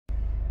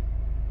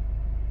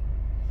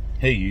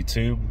Hey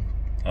YouTube,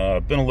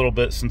 been a little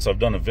bit since I've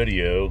done a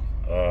video.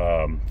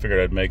 Figured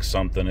I'd make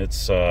something.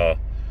 It's here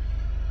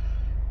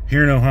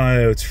in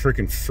Ohio, it's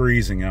freaking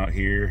freezing out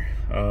here.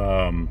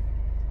 But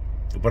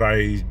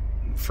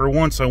for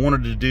once I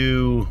wanted to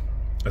do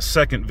a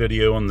second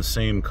video on the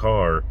same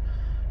car,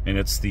 and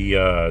it's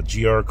the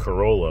GR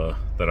Corolla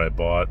that I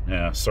bought.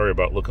 Yeah, sorry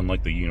about looking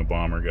like the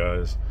Unabomber,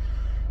 guys,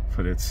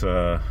 but it's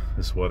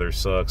this weather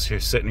sucks.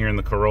 You're sitting here in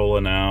the Corolla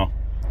now.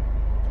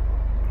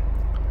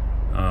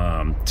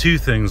 Two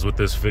things with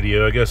this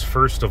video. I guess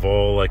first of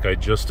all, like, I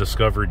just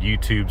discovered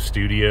YouTube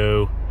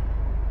Studio,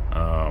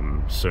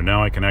 so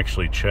now I can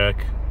actually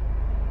check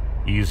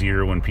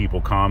easier when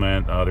people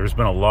comment. There's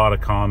been a lot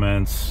of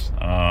comments,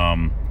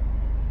 and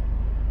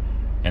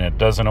it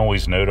doesn't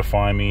always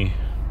notify me,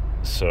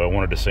 so I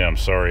wanted to say I'm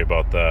sorry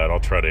about that. I'll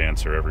try to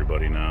answer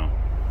everybody now.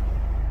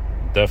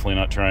 Definitely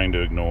not trying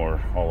to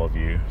ignore all of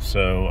you.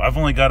 So I've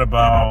only got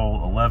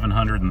about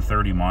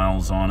 1,130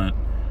 miles on it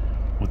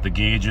with the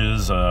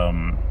gauges.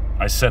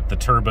 I set the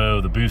turbo,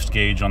 the boost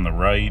gauge on the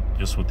right,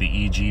 just with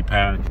the EG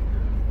pack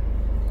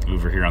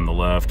over here on the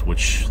left,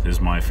 which is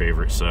my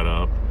favorite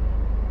setup.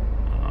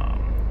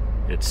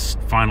 It's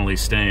finally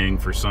staying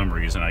for some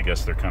reason. I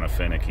guess they're kind of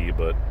finicky,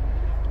 but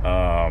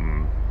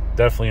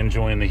definitely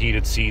enjoying the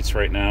heated seats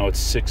right now. It's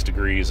 6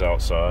 degrees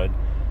outside.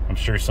 I'm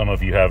sure some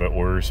of you have it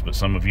worse, but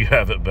some of you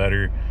have it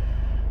better.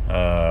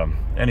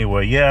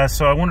 Anyway, yeah,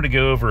 so I wanted to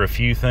go over a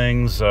few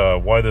things,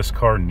 why this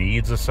car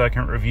needs a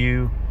second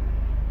review.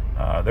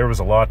 There was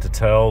a lot to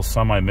tell,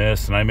 some I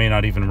missed, and I may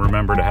not even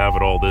remember to have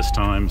it all this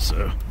time,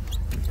 so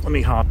let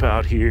me hop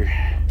out here.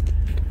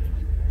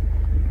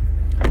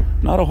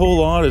 Not a whole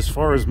lot as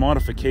far as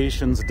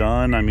modifications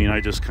done. I mean,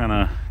 I just kind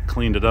of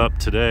cleaned it up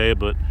today,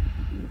 but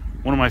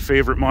one of my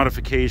favorite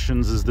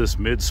modifications is this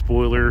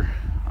mid-spoiler.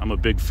 I'm a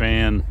big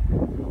fan.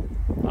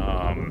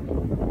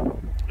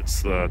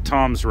 It's the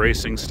Tom's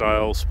Racing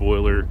style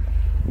spoiler.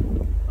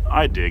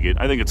 I dig it.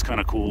 I think it's kind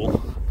of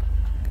cool.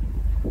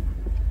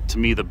 To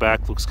me, the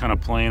back looks kind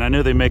of plain. I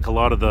know they make a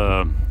lot of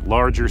the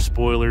larger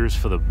spoilers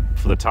for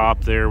the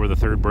top there where the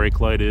third brake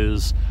light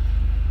is.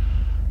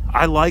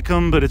 I like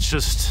them, but it's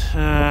just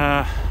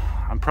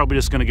I'm probably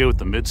just going to go with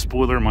the mid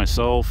spoiler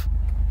myself.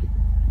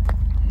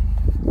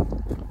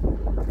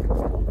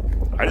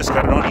 I just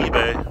got it on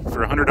eBay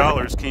for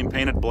 $100. Came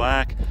painted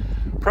black.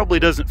 Probably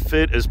doesn't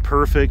fit as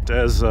perfect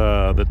as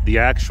the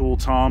actual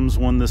Tom's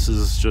one. This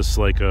is just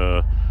like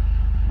a,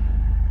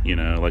 you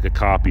know, like a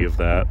copy of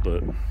that,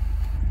 but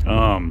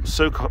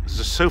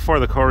so far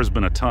the car has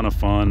been a ton of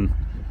fun.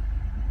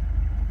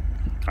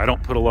 I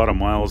don't put a lot of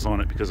miles on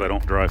it because I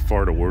don't drive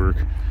far to work.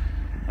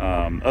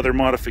 Other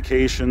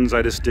modifications,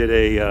 I just did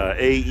a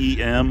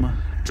AEM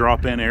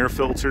drop-in air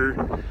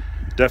filter.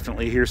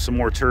 Definitely hear some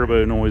more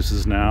turbo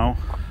noises now,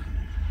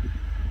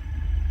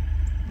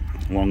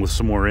 along with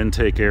some more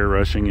intake air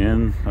rushing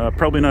in.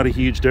 Probably not a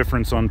huge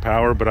difference on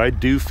power, but I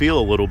do feel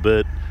a little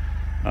bit,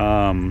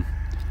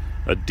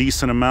 a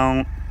decent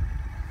amount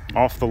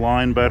off the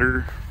line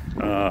better,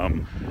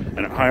 and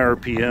at high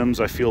RPMs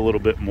I feel a little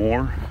bit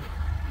more.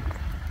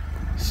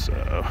 So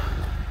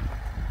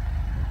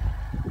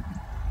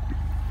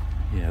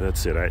yeah,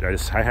 that's it.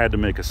 I had to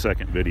make a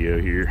second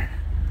video here.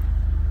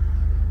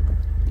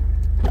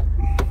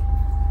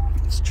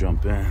 Let's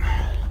jump in.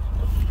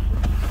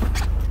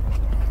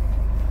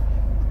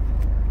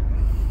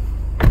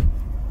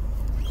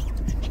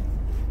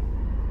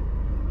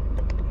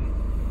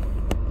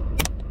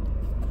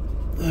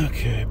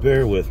 Okay,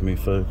 bear with me,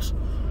 folks.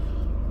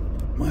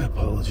 My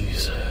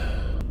apologies.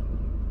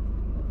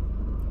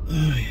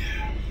 Oh,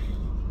 yeah.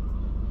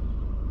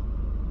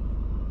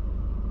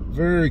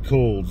 Very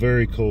cold,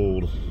 very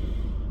cold.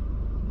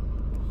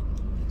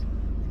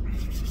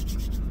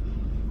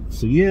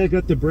 So yeah, I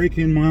got the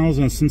break-in miles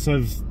on since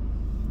I've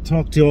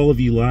talked to all of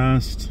you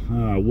last.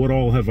 What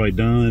all have I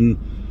done?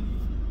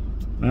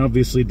 I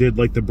obviously did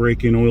like the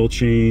break-in oil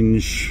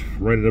change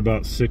right at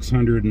about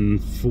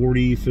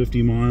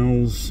 650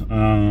 miles.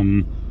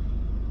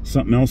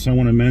 Something else I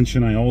want to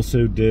mention, I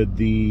also did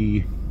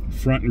the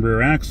front and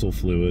rear axle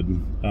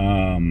fluid.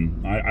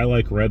 I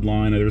like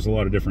Redline. There's a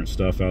lot of different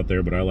stuff out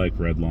there, but I like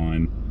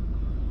Redline.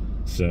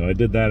 So I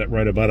did that at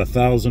right about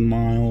 1,000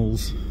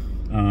 miles.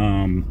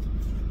 The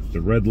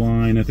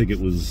Redline, I think it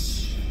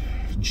was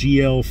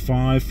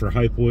GL5 for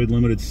hypoid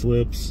limited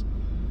slips.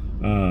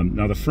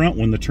 Now the front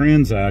one, the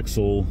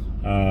transaxle,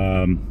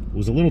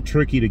 was a little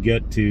tricky to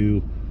get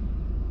to.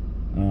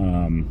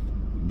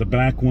 The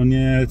back one,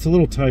 yeah, it's a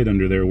little tight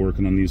under there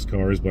working on these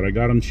cars, but I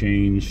got them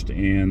changed,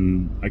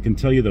 and I can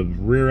tell you the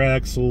rear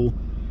axle,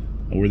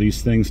 where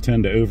these things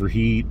tend to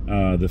overheat,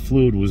 the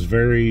fluid was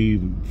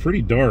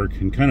pretty dark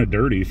and kind of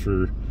dirty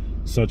for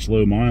such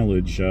low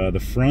mileage.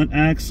 The front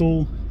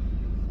axle,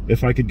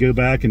 if I could go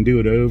back and do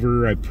it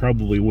over, I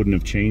probably wouldn't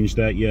have changed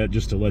that yet,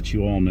 just to let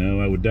you all know.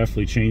 I would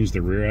definitely change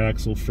the rear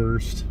axle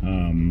first.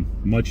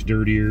 Much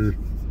dirtier.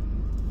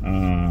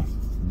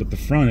 But the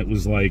front, it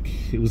was like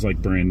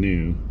brand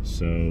new.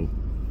 So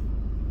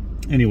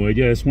anyway,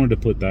 yeah, I just wanted to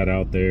put that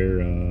out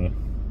there.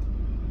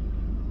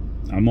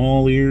 I'm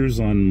all ears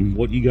on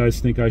what you guys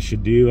think I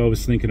should do. I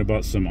was thinking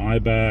about some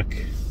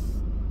IBAC,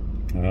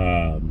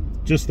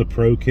 just the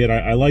Pro Kit.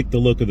 I like the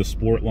look of the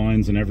sport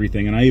lines and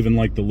everything, and I even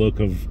like the look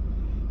of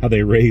how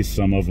they raise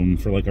some of them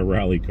for like a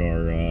rally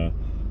car.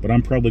 But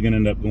I'm probably going to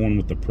end up going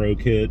with the Pro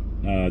Kit,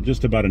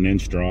 just about an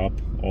inch drop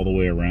all the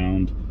way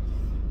around.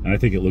 And I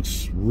think it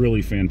looks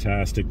really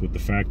fantastic with the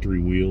factory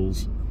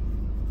wheels.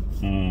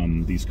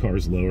 These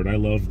cars lowered. I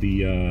love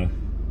the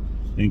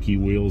inky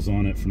wheels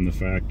on it from the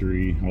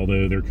factory,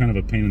 although they're kind of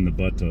a pain in the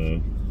butt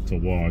to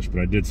wash, but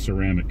I did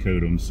ceramic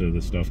coat them so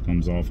the stuff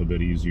comes off a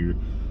bit easier.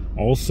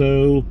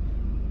 Also,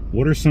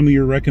 what are some of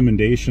your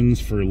recommendations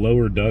for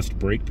lower dust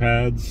brake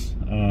pads?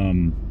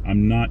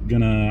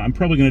 I'm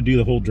probably gonna do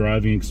the whole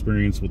driving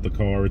experience with the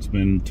car. It's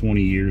been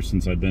 20 years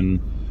since I've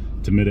been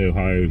to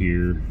mid-Ohio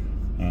here.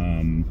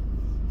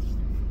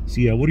 So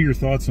yeah, what are your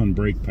thoughts on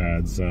brake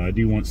pads? I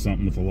do want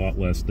something with a lot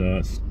less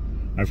dust.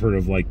 I've heard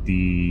of like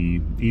the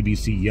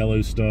EBC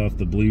yellow stuff,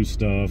 the blue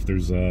stuff.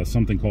 There's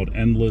something called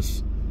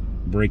Endless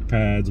brake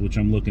pads, which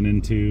I'm looking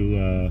into.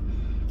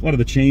 A lot of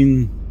the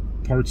chain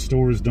parts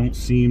stores don't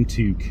seem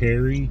to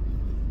carry,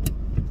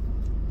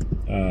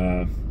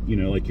 you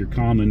know, like your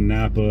common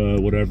Napa,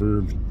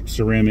 whatever,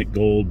 ceramic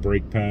gold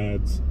brake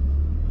pads.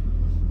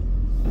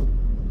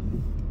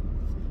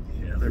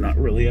 Yeah, they're not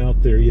really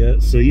out there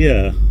yet. So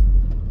yeah,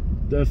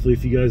 definitely,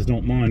 if you guys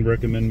don't mind,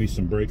 recommend me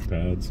some brake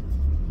pads.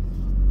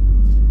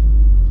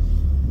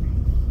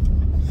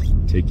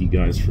 Take you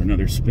guys for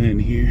another spin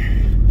here.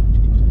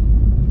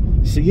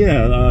 So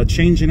yeah,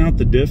 changing out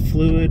the diff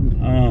fluid.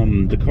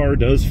 The car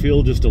does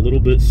feel just a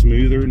little bit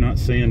smoother. Not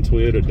saying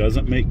Toyota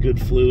doesn't make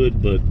good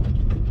fluid, but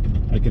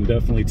I can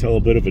definitely tell a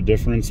bit of a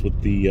difference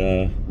with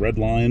the red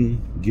line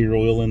gear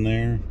oil in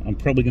there. I'm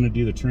probably going to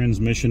do the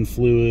transmission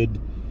fluid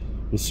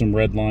with some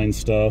red line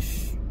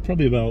stuff.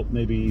 Probably about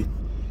maybe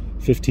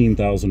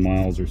 15,000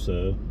 miles or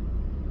so.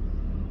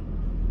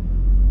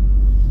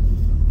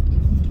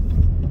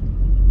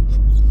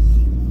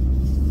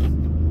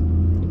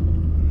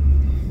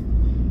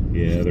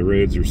 Yeah, the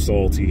roads are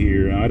salty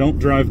here. I don't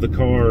drive the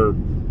car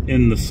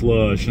in the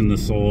slush and the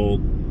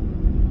salt.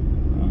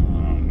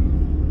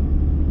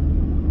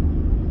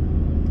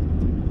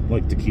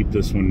 Like to keep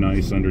this one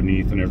nice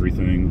underneath and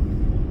everything.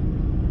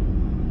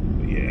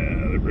 But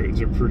yeah, the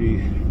roads are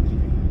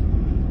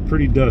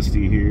pretty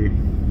dusty here.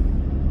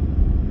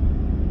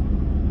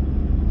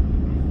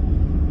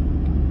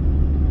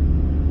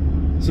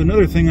 So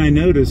another thing I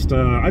noticed,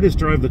 I just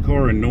drive the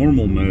car in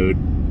normal mode,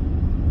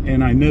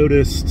 and I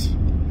noticed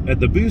at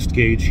the boost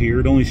gauge here,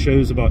 it only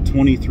shows about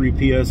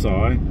 23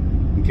 PSI,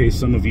 in case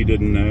some of you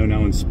didn't know.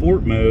 Now in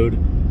sport mode,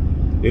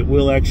 it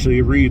will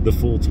actually read the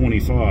full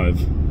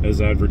 25 as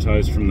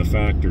advertised from the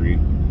factory.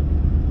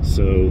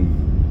 So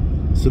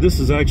this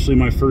is actually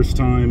my first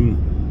time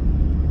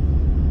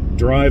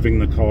driving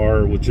the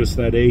car with just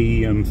that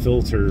AEM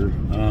filter.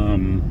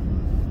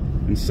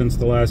 And since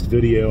the last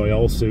video, I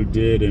also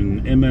did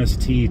an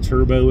MST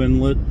turbo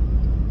inlet.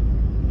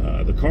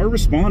 The car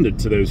responded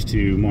to those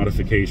two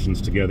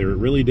modifications together. It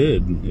really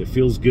did. It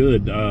feels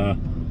good.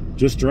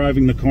 Just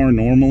driving the car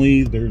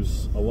normally,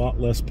 there's a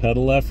lot less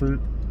pedal effort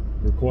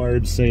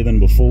required, say, than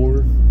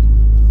before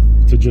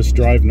to just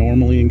drive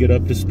normally and get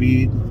up to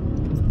speed.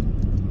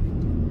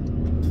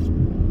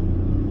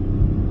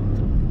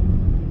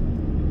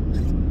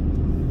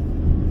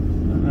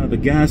 The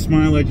gas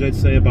mileage, I'd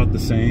say about the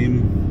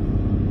same.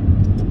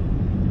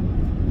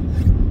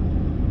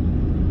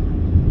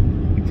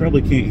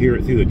 Probably can't hear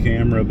it through the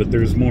camera, but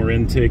there's more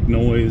intake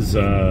noise.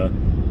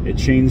 It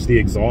changed the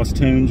exhaust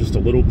tone just a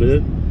little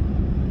bit.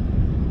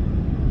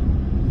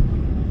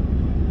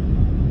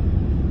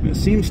 And it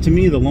seems to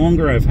me the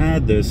longer I've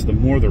had this, the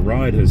more the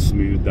ride has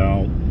smoothed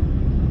out.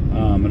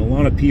 And a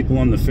lot of people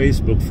on the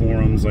Facebook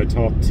forums I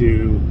talked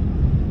to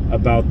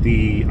about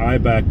the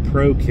IBAC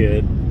Pro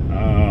Kit,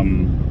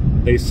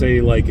 they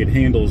say like it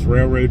handles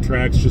railroad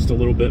tracks just a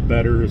little bit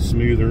better,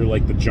 smoother,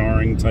 like the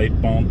jarring type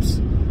bumps.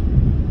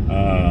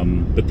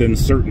 But then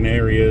certain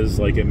areas,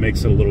 like, it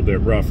makes it a little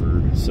bit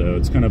rougher. So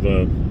it's kind of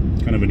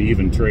an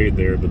even trade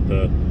there. But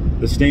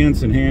the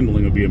stance and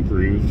handling will be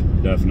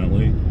improved,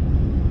 definitely.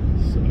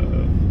 So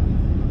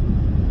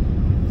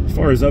as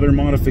far as other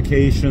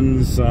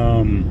modifications,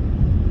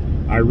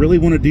 I really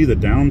want to do the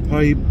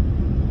downpipe.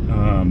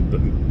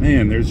 But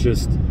man, there's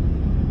just,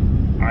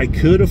 I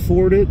could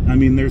afford it. I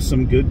mean, there's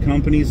some good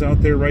companies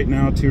out there right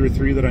now, 2 or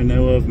 3 that I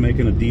know of,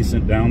 making a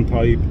decent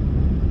downpipe.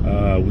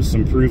 With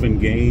some proven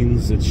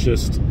gains. It's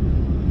just,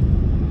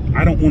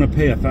 I don't want to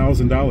pay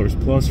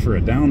 $1,000 plus for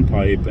a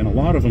downpipe, and a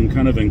lot of them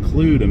kind of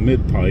include a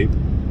mid-pipe.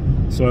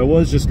 So I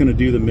was just going to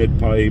do the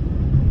mid-pipe,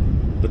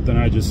 but then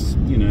I just,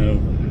 you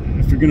know,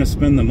 if you're going to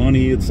spend the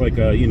money, it's like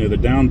a, you know, the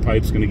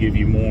downpipe's going to give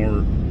you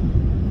more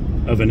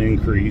of an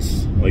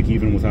increase, like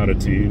even without a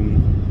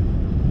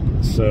tune.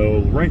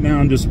 So right now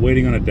I'm just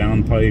waiting on a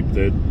downpipe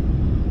that,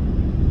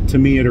 to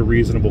me, at a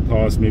reasonable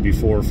cost, maybe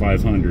 $400 or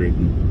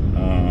 $500.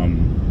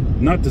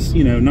 Not to,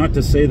 you know, not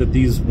to say that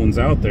these ones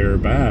out there are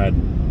bad.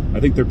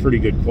 I think they're pretty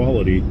good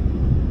quality.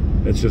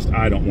 It's just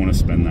I don't want to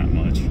spend that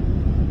much.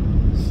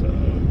 So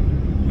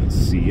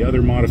see,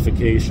 other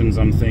modifications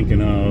I'm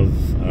thinking of.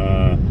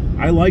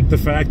 I like the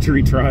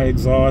factory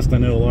tri-exhaust. I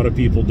know a lot of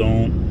people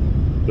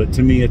don't, but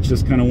to me it's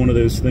just kind of one of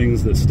those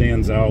things that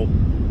stands out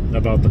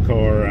about the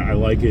car. I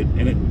like it,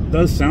 and it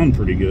does sound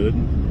pretty good.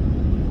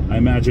 I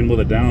imagine with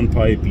a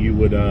downpipe you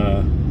would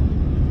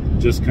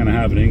just kind of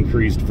have an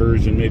increased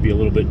version, maybe a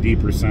little bit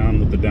deeper sound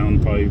with the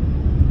downpipe.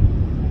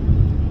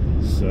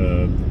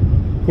 So,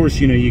 of course,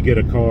 you know, you get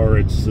a car,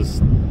 it's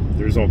just,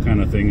 there's all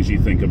kind of things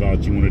you think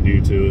about you want to do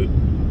to it.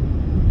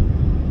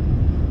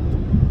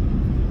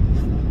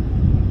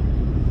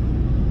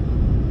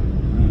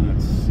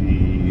 Let's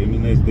see, I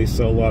mean, they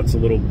sell lots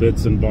of little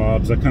bits and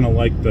bobs. I kind of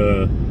like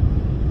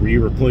where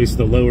you replace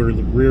the lower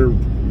rear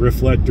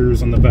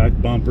reflectors on the back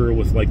bumper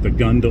with like the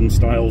Gundam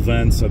style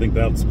vents. I think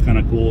that's kind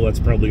of cool.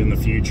 That's probably in the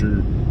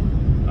future.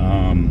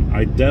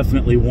 I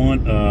definitely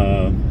want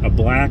a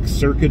black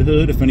circuit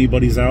hood. If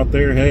anybody's out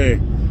there, hey,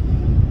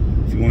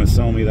 if you want to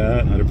sell me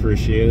that, I'd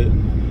appreciate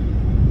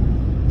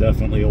it.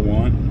 Definitely a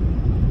want.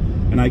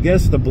 And I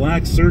guess the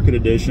black circuit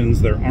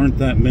editions, there aren't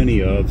that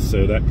many of,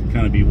 so that could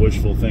kind of be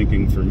wishful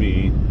thinking for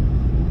me.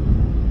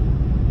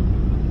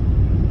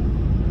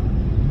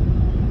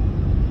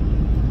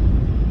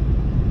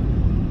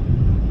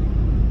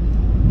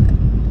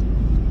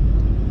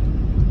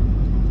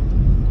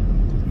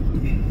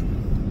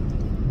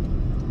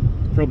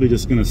 Probably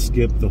just going to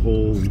skip the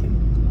whole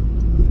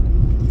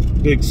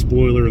big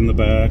spoiler in the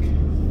back.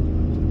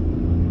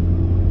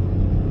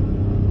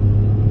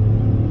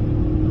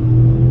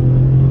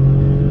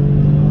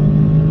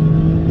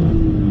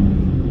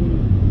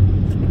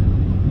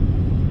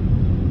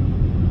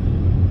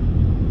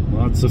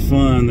 Lots of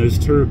fun. Those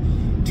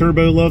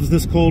Turbo loves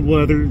this cold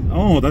weather.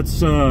 Oh,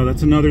 that's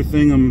another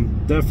thing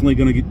I'm definitely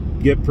going to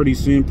get pretty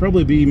soon.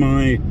 Probably be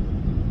my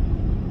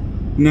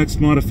next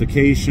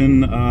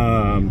modification.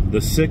 The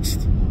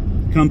 6th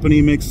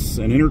company makes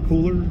an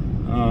intercooler,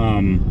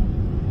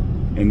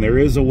 and there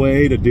is a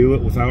way to do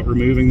it without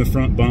removing the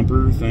front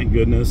bumper, thank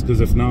goodness, because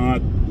if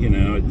not, you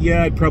know,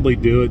 yeah, I'd probably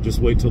do it, just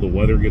wait till the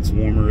weather gets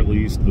warmer at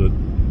least. But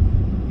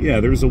yeah,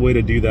 there's a way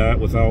to do that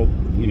without,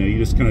 you know, you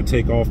just kind of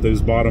take off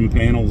those bottom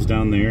panels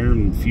down there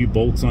and a few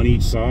bolts on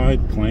each side,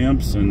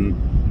 clamps,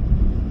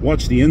 and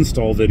watch the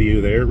install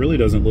video there. It really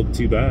doesn't look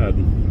too bad.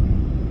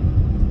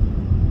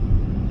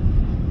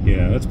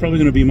 Yeah, that's probably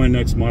going to be my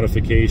next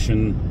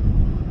modification.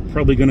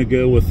 Probably going to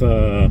go with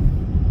a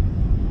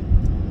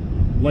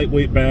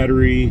lightweight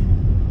battery.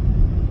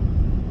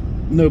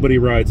 Nobody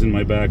rides in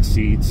my back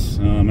seats,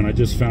 and I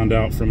just found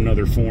out from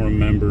another forum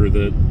member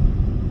that,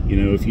 you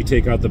know, if you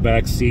take out the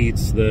back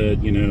seats, that,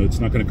 you know, it's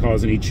not going to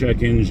cause any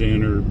check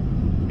engine or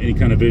any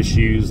kind of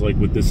issues like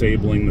with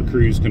disabling the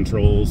cruise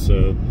control.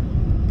 So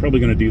probably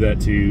going to do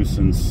that too,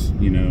 since,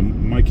 you know,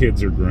 my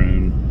kids are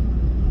grown.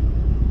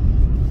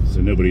 So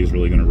nobody's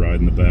really going to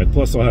ride in the back.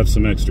 Plus, I'll have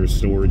some extra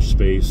storage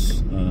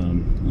space.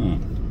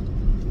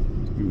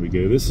 Here we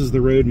go. This is the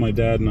road my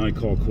dad and I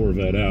call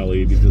Corvette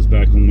Alley, because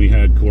back when we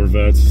had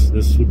Corvettes,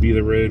 this would be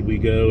the road we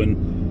go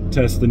and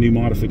test the new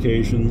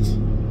modifications.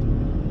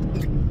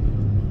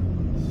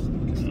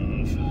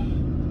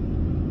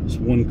 Just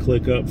one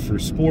click up for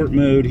sport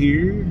mode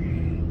here.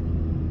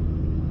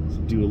 Let's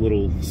do a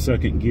little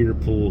second gear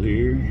pull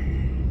here.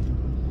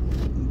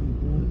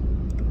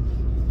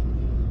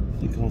 I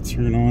think I'll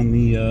turn on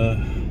the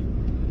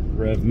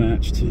rev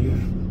match too.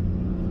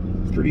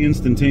 Pretty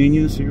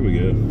instantaneous. Here we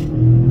go.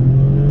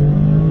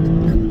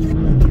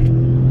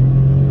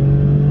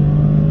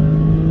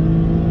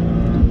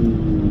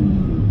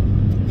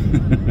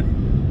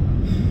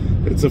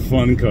 It's a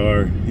fun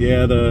car.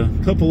 Yeah, the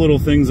couple little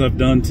things I've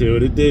done to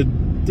it, it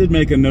did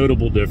make a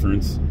notable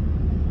difference.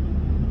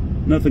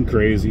 Nothing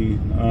crazy.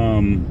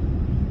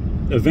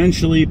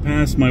 Eventually,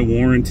 past my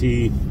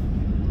warranty,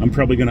 I'm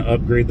probably going to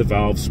upgrade the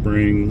valve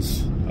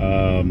springs,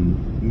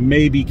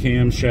 maybe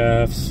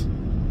camshafts,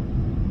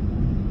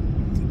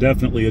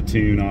 definitely a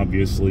tune,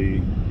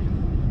 obviously.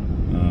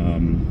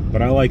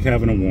 But I like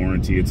having a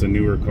warranty. It's a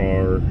newer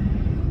car.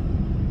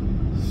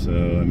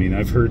 So, I mean,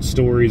 I've heard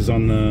stories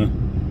on the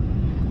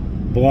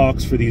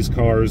blocks for these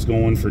cars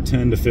going for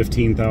 $10,000 to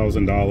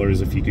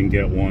 $15,000 if you can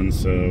get one.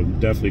 So,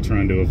 definitely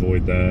trying to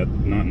avoid that.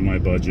 Not in my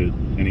budget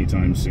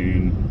anytime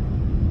soon.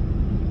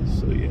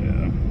 So,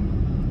 yeah.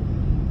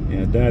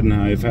 Yeah, Dad and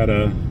I have had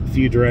a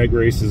few drag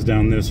races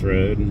down this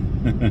road.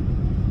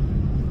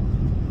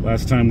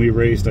 Last time we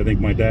raced, I think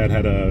my dad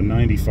had a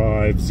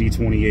 95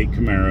 Z28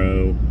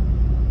 Camaro,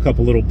 a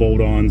couple little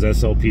bolt-ons,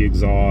 SLP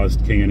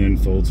exhaust, K&N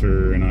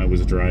filter, and I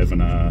was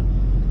driving a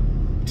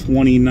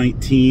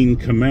 2019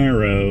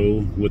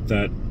 Camaro with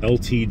that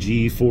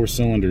LTG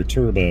 4-cylinder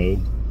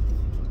turbo.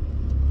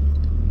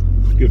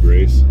 Good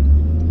race.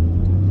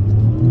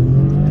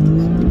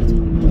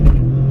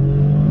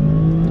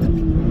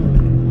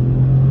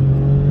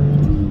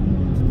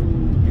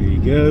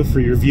 Go for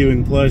your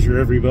viewing pleasure,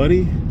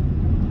 everybody.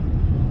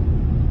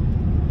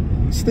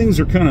 These things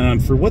are kind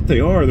of, for what they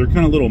are, they're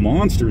kind of little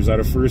monsters out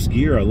of first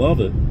gear. I love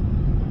it.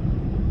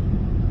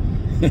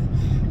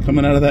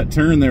 Coming out of that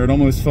turn there, it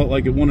almost felt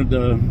like it wanted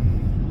to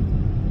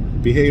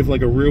behave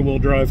like a rear-wheel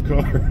drive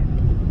car.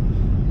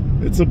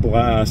 It's a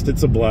blast.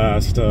 It's a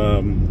blast.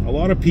 A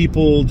lot of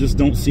people just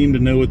don't seem to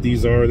know what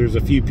these are. There's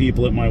a few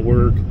people at my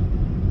work,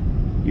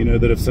 you know,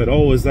 that have said,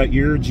 oh, is that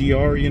your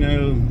GR? You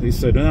know, they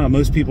said, oh,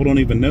 most people don't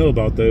even know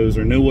about those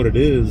or know what it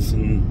is.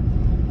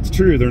 And it's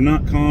true, they're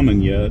not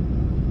common yet.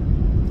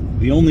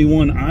 The only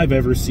one I've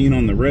ever seen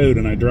on the road,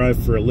 and I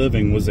drive for a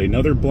living, was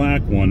another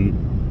black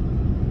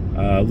one,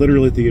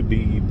 literally at the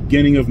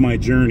beginning of my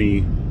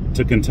journey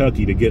to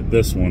Kentucky to get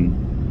this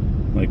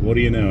one. Like, what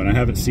do you know? And I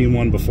haven't seen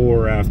one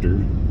before or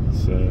after.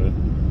 So, yeah,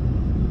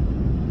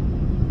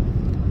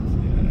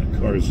 that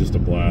car is just a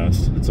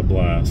blast. It's a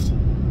blast.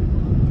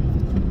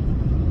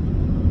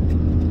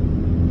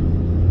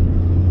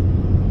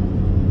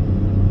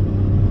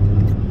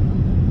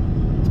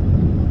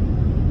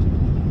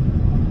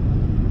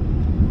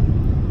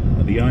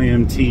 The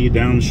IMT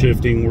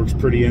downshifting works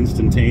pretty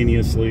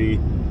instantaneously.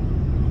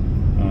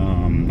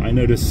 I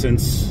noticed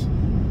since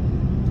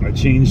I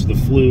changed the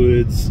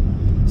fluids,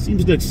 it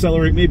seems to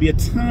accelerate maybe a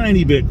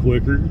tiny bit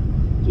quicker.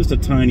 Just a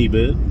tiny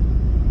bit.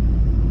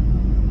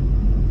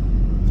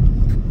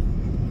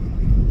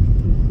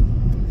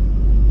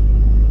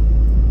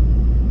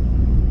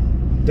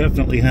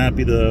 Definitely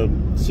happy the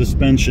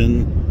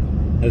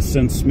suspension has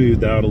since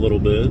smoothed out a little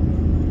bit.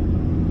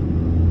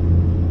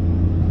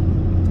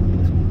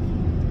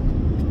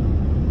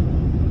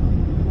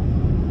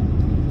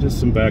 Just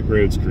some back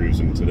roads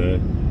cruising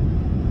today.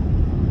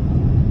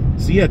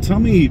 So yeah, tell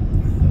me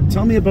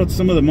about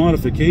some of the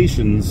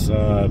modifications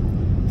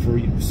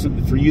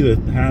for you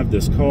to have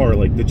this car,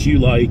 like, that you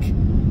like,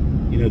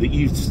 you know, that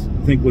you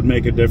think would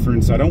make a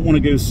difference. I don't want to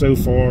go so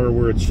far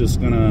where it's just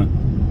gonna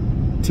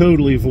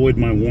totally void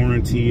my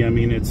warranty. I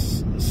mean,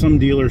 it's some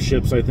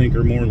dealerships I think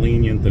are more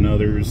lenient than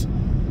others.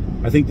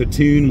 I think the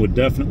tune would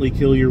definitely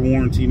kill your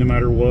warranty no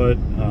matter what.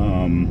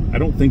 I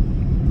don't think,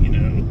 you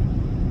know,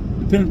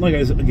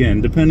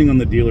 depending on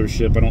the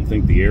dealership, I don't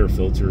think the air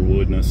filter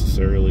would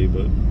necessarily,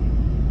 but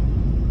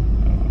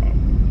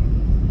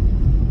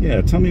yeah,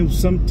 tell me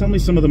some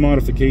of the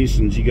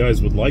modifications you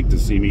guys would like to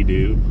see me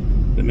do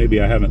that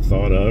maybe I haven't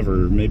thought of,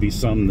 or maybe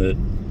some that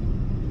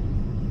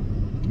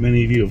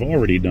many of you have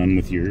already done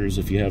with yours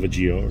if you have a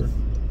GR.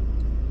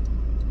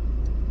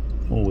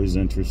 Always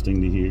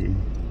interesting to hear.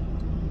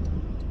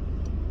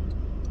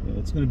 Yeah,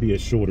 it's going to be a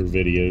shorter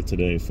video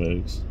today,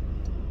 folks.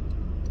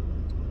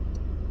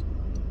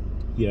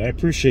 Yeah, I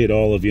appreciate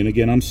all of you, and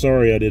again, I'm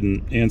sorry I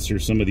didn't answer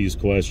some of these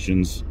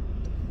questions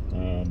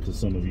to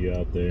some of you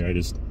out there.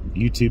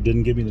 YouTube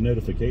didn't give me the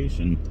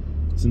notification.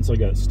 Since I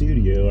got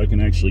Studio, I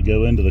can actually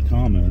go into the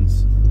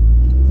comments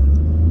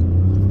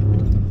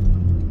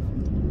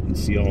and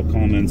see all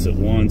comments at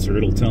once, or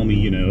it'll tell me,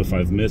 you know, if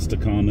I've missed a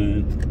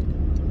comment,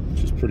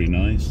 which is pretty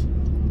nice.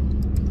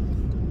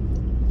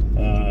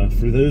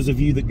 For those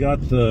of you that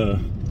got the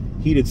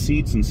heated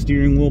seats and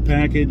steering wheel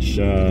package,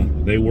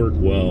 they work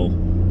well.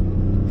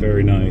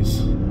 Very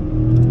nice.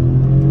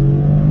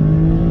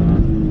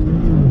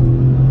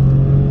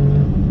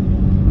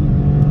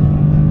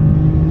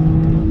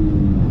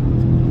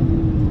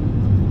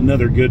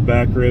 Another good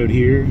back road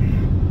here.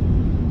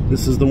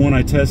 This is the one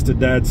I tested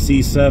Dad's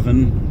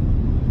C7.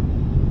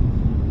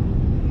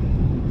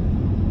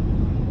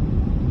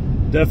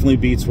 Definitely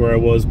beats where I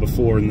was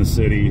before in the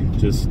city.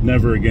 Just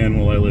never again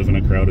will I live in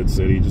a crowded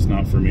city. Just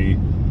not for me.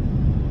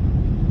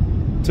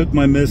 Took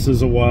my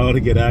missus a while to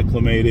get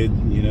acclimated.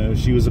 You know,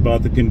 she was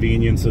about the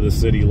convenience of the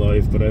city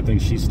life, but I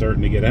think she's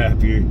starting to get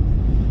happier.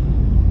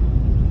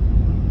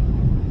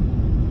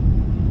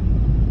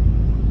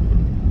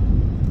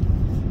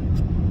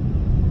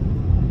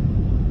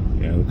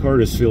 Car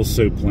just feels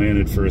so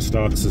planted for a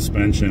stock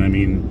suspension. I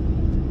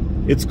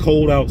mean, it's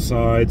cold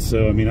outside,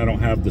 so I mean, I don't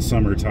have the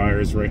summer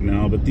tires right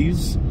now, but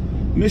these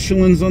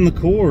Michelin's on the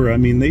core, I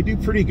mean, they do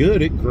pretty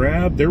good. It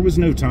grabbed. There was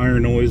no tire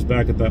noise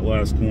back at that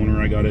last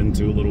corner I got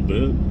into a little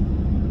bit.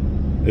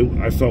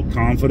 I felt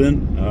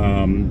confident.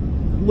 A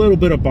little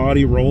bit of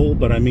body roll,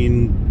 but I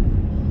mean,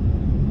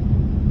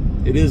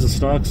 it is a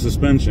stock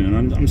suspension,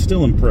 and I'm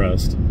still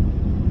impressed.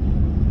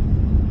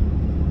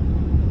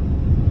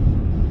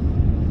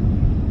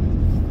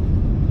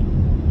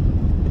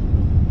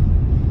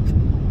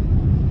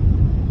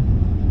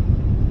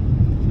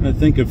 I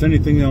think if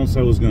anything else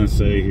I was going to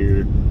say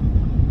here,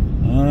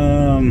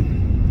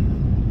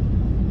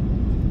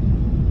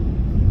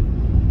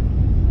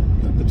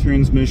 got the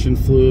transmission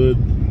fluid.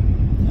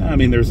 I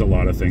mean, there's a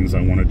lot of things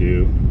I want to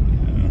do.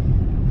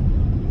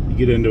 You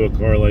get into a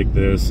car like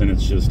this and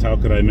it's just, how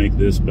could I make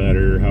this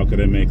better? How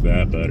could I make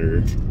that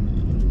better?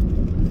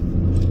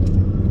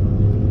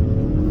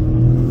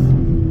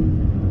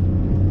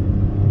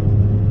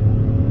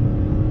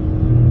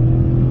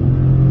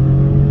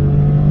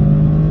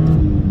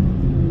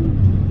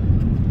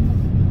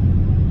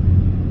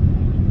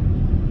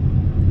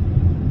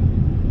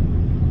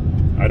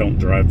 I don't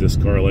drive this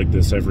car like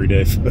this every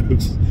day,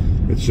 folks.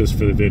 It's just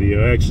for the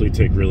video. I actually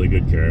take really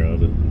good care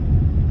of it.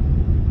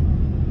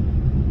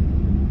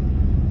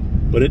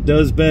 But it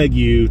does beg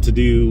you to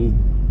do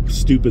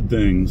stupid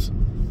things.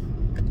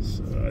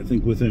 So I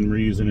think within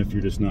reason, if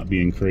you're just not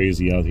being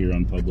crazy out here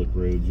on public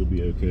roads, you'll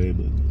be okay.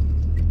 But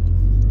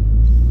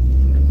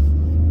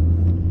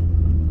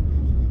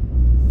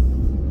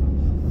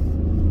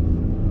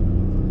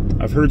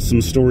I've heard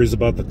some stories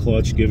about the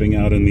clutch giving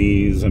out in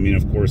these. I mean,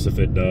 of course, if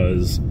it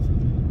does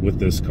with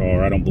this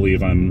car, I don't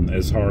believe I'm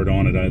as hard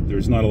on it.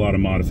 There's not a lot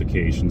of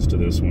modifications to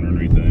this one or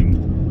anything.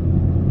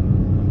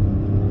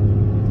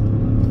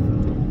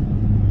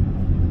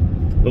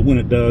 But when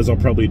it does, I'll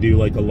probably do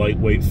like a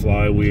lightweight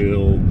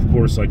flywheel. Of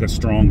course, like a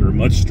stronger,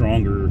 much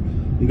stronger.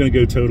 I'm going to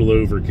go total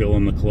overkill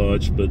on the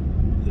clutch, but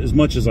as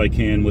much as I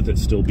can with it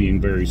still being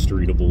very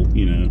streetable,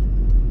 you know.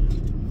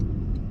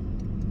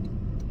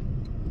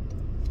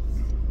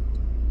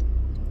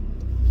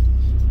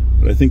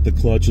 But I think the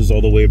clutch is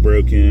all the way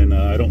broken.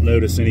 I don't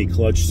notice any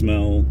clutch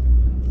smell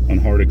on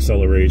hard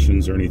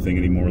accelerations or anything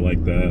anymore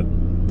like that.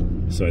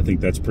 So I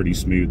think that's pretty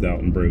smoothed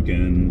out and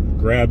broken.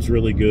 Grab's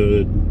really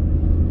good.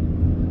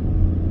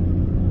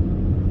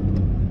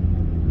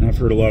 I've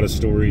heard a lot of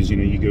stories, you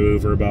know, you go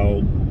over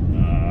about,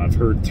 I've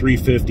heard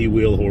 350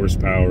 wheel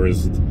horsepower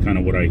is kind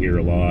of what I hear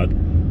a lot.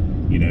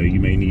 You know, you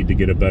may need to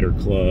get a better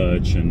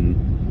clutch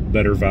and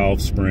better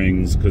valve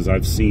springs, because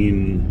I've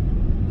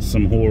seen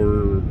some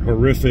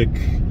horrific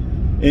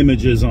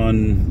images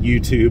on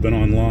YouTube and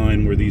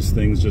online where these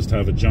things just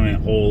have a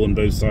giant hole in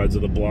both sides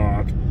of the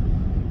block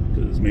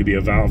because maybe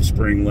a valve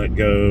spring let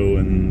go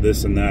and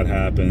this and that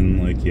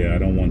happened. Like, yeah, I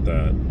don't want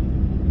that.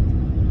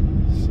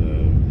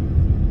 So,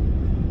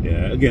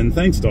 yeah, again,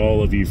 thanks to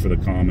all of you for the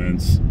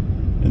comments,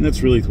 and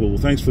that's really cool.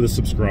 Thanks for the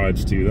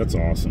subscribes too, that's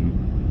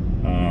awesome.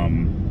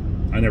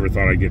 I never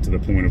thought I'd get to the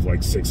point of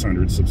like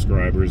 600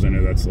 subscribers. I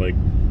know that's like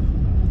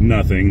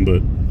nothing,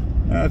 but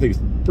I think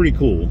it's pretty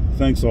cool.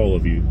 Thanks all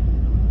of you.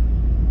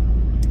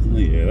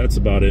 Yeah, that's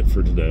about it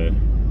for today.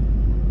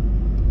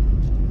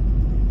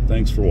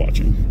 Thanks for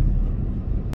watching.